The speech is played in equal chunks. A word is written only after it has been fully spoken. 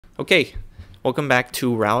Okay, welcome back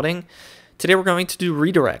to routing. Today we're going to do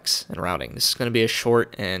redirects and routing. This is going to be a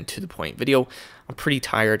short and to the point video. I'm pretty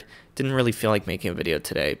tired. Didn't really feel like making a video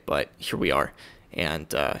today, but here we are.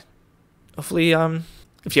 And hopefully,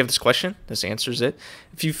 if you have this question, this answers it.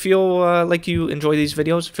 If you feel like you enjoy these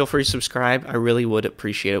videos, feel free to subscribe. I really would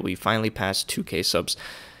appreciate it. We finally passed 2K subs.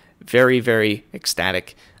 Very, very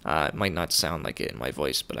ecstatic. It might not sound like it in my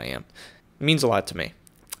voice, but I am. It means a lot to me.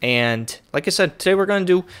 And like I said, today we're going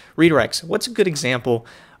to do redirects. What's a good example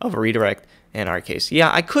of a redirect in our case? Yeah,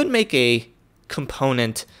 I could make a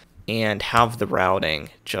component and have the routing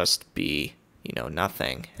just be,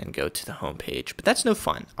 nothing and go to the home page, but that's no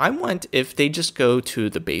fun. I want, if they just go to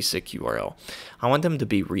the basic URL, I want them to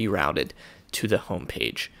be rerouted to the home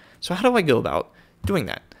page. So how do I go about doing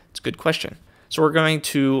that? It's a good question. So we're going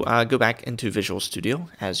to go back into Visual Studio,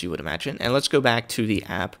 as you would imagine, and let's go back to the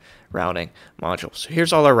app routing module. So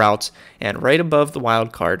here's all our routes, and right above the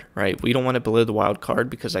wildcard, right, we don't want it below the wildcard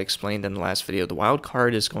because I explained in the last video, the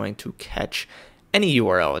wildcard is going to catch any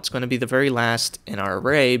URL. It's going to be the very last in our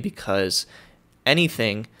array because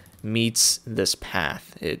anything meets this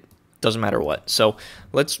path. It doesn't matter what. So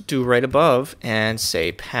let's do right above and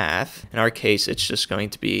say path. In our case, it's just going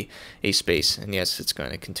to be a space. And yes, it's going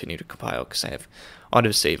to continue to compile because I have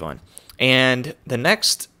autosave on. And the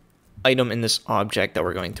next item in this object that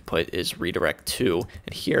we're going to put is redirect to.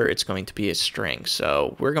 And here it's going to be a string.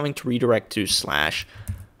 So we're going to redirect to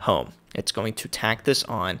 /home. It's going to tack this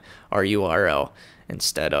on our URL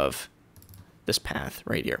instead of this path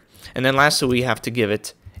right here. And then lastly, we have to give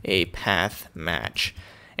it a path match.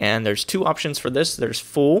 And there's two options for this. There's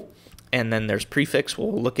full, and then there's prefix.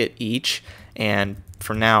 We'll look at each, and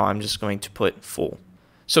for now, I'm just going to put full.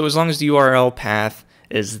 So as long as the URL path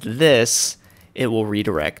is this, it will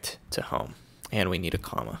redirect to home. And we need a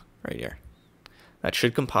comma right here. That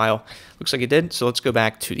should compile. Looks like it did. So let's go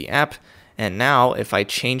back to the app. And now if I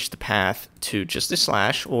change the path to just a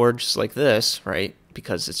slash or just like this, right,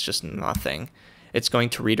 because it's just nothing, it's going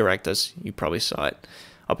to redirect us. You probably saw it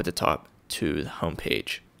up at the top to the home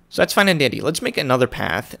page. So that's fine and dandy. Let's make another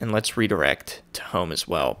path and let's redirect to home as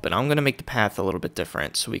well. But I'm going to make the path a little bit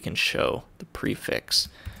different so we can show the prefix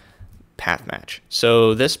path match.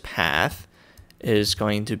 So this path is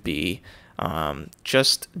going to be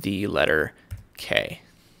just the letter K.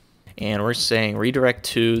 And we're saying redirect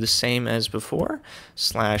to the same as before,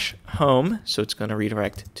 /home. So it's going to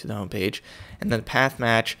redirect to the home page. And then path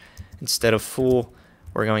match, instead of full,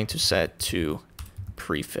 we're going to set to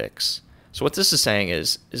prefix. So what this is saying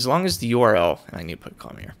is, as long as the URL, and I need to put a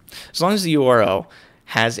comma here, as long as the URL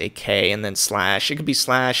has a K and then slash, it could be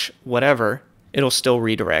slash whatever, it'll still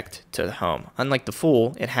redirect to the home. Unlike the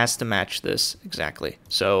full, it has to match this exactly.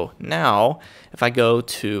 So now, if I go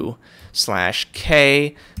to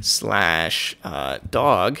 /K/dog,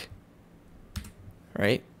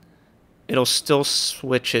 right, it'll still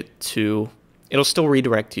switch it to, it'll still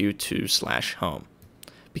redirect you to /home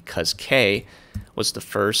because K was the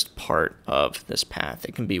first part of this path.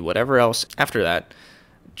 It can be whatever else after that,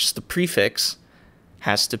 just the prefix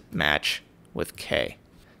has to match with K.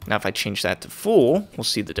 Now if I change that to full, we'll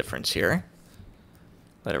see the difference here.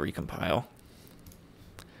 Let it recompile.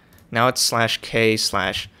 Now it's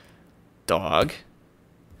 /K/dog.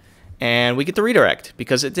 And we get the redirect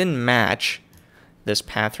because it didn't match this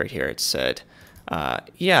path right here. It said,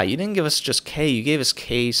 yeah, you didn't give us just K, you gave us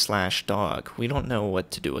K/dog. We don't know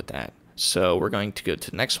what to do with that. So we're going to go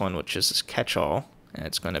to the next one, which is this catch-all, and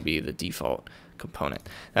it's going to be the default component.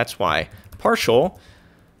 That's why partial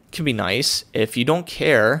can be nice if you don't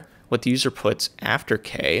care what the user puts after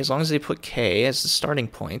K. As long as they put K as the starting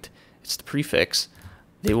point, it's the prefix,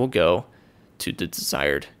 they will go to the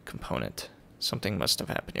desired component. Something must have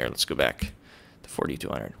happened here. Let's go back to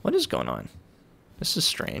 4200. What is going on? This is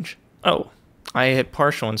strange. Oh, I hit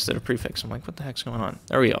partial instead of prefix. I'm like, what the heck's going on?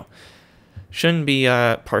 There we go. Shouldn't be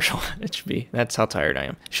partial. It should be, that's how tired I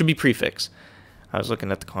am. It should be prefix. I was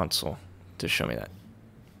looking at the console to show me that.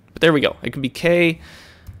 But there we go. It can be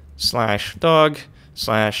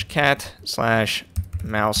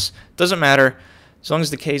K/dog/cat/mouse. Doesn't matter. As long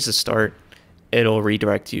as the K is the start, it'll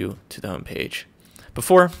redirect you to the home page.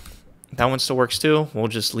 Before, that one still works too. We'll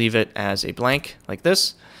just leave it as a blank like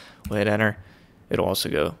this. We'll hit enter. It'll also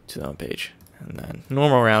go to the home page. And then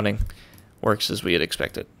normal rounding works as we had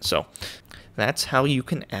expected. So that's how you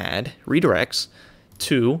can add redirects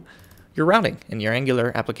to your routing in your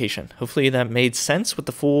Angular application. Hopefully that made sense with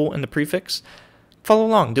the full and the prefix. Follow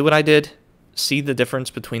along, do what I did, see the difference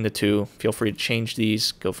between the two. Feel free to change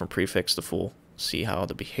these, go from prefix to full, see how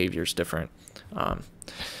the behavior is different. I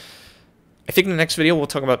think in the next video we'll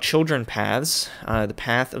talk about children paths, the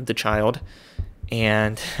path of the child,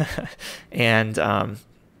 and and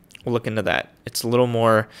we'll look into that. It's a little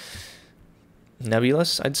more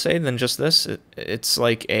nebulous, I'd say, than just this. It's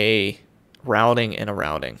like a routing in a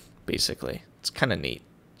routing, basically. It's kind of neat.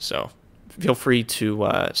 So feel free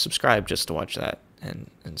to subscribe just to watch that, and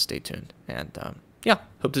stay tuned. And yeah,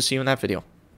 hope to see you in that video.